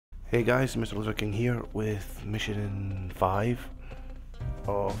Hey guys, Mr. Lizard King here with mission 5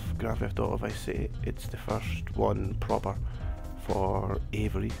 of Grand Theft Auto Vice City. It's the first one proper for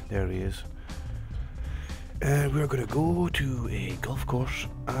Avery. There he is. We're going to go to a golf course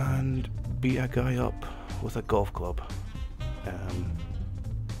and beat a guy up with a golf club.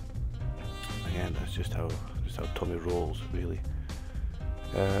 Again, that's just how Tommy rolls, really.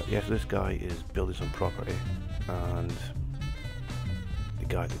 Yes, this guy is building some property and the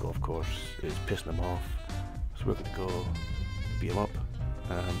guy at the golf course is pissing him off, so we're going to go beat him up.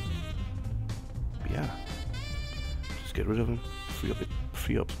 But yeah, just get rid of him,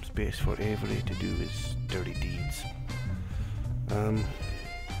 free up some space for Avery to do his dirty deeds. That's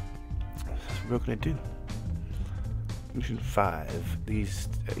what we're going to do. Mission 5. These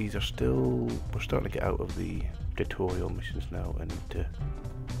are still, we're starting to get out of the tutorial missions now and into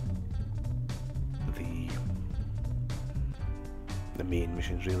the main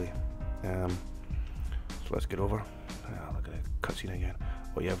missions, really. So let's get over. Look at the cutscene again.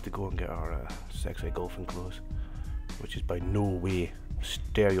 Well, you have to go and get our sexy golfing clothes, which is by no way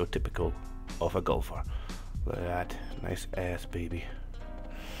stereotypical of a golfer. Look at that, nice ass, baby.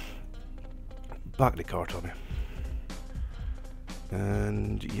 Back in the car, Tommy.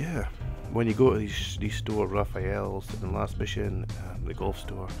 And yeah, when you go to these store, Raphael's in the last mission, the golf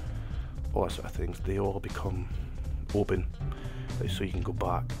store, all that sort of things, they all become open, so you can go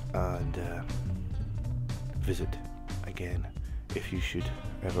back and visit again if you should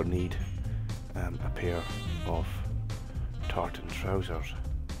ever need a pair of tartan trousers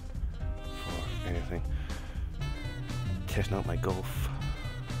for anything. Testing out my golf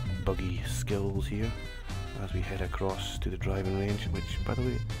buggy skills here as we head across to the driving range, which, by the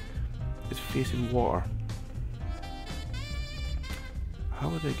way, is facing water. How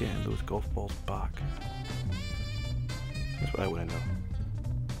are they getting those golf balls back? That's what I want to know.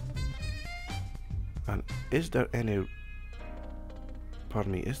 And is there any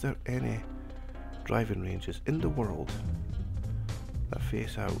driving ranges in the world that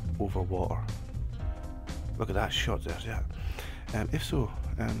face out over water? Look at that shot there, yeah. If so,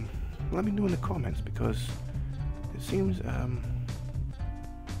 let me know in the comments, because it seems an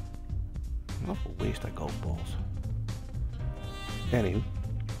awful waste of golf balls. Anyway,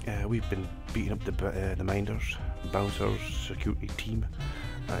 we've been beating up the minders, bouncers, security team,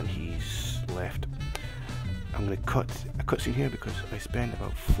 and he's left. I'm going to cut a cutscene here because I spent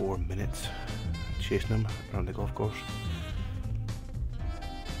about 4 minutes chasing him around the golf course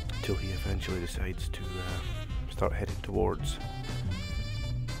till he eventually decides to start heading towards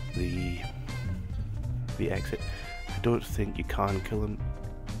the exit. I don't think you can kill him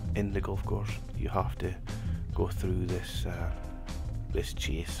in the golf course. You have to go through this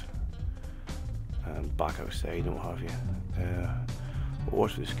chase and back outside and what have you.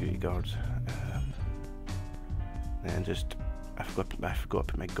 Watch the security guards. And just I forgot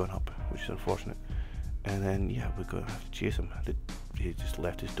to put my gun up, which is unfortunate. And then yeah, we're gonna have to chase him. He just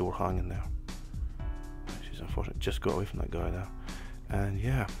left his door hanging there, which is unfortunate. Just got away from that guy there. And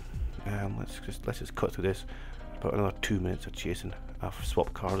yeah, let's just cut through this. About another 2 minutes of chasing. I've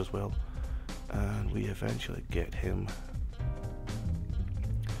swapped cars as well, and we eventually get him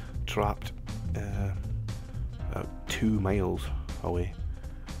trapped about 2 miles away.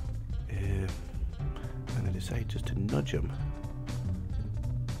 And I decide just to nudge him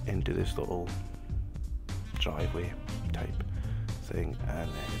into this little driveway type thing, and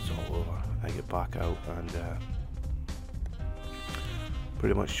then it's all over. I get back out and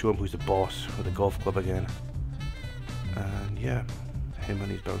pretty much show him who's the boss with the golf club again. And yeah, him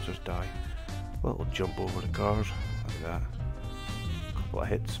and his bouncers die. A little jump over the cars, like that. Couple of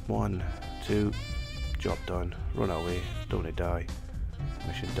hits, 1, 2, job done. Run away, don't want to die.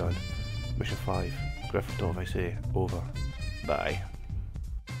 Mission done. Mission 5, Grand Theft Auto Vice City, over. Bye.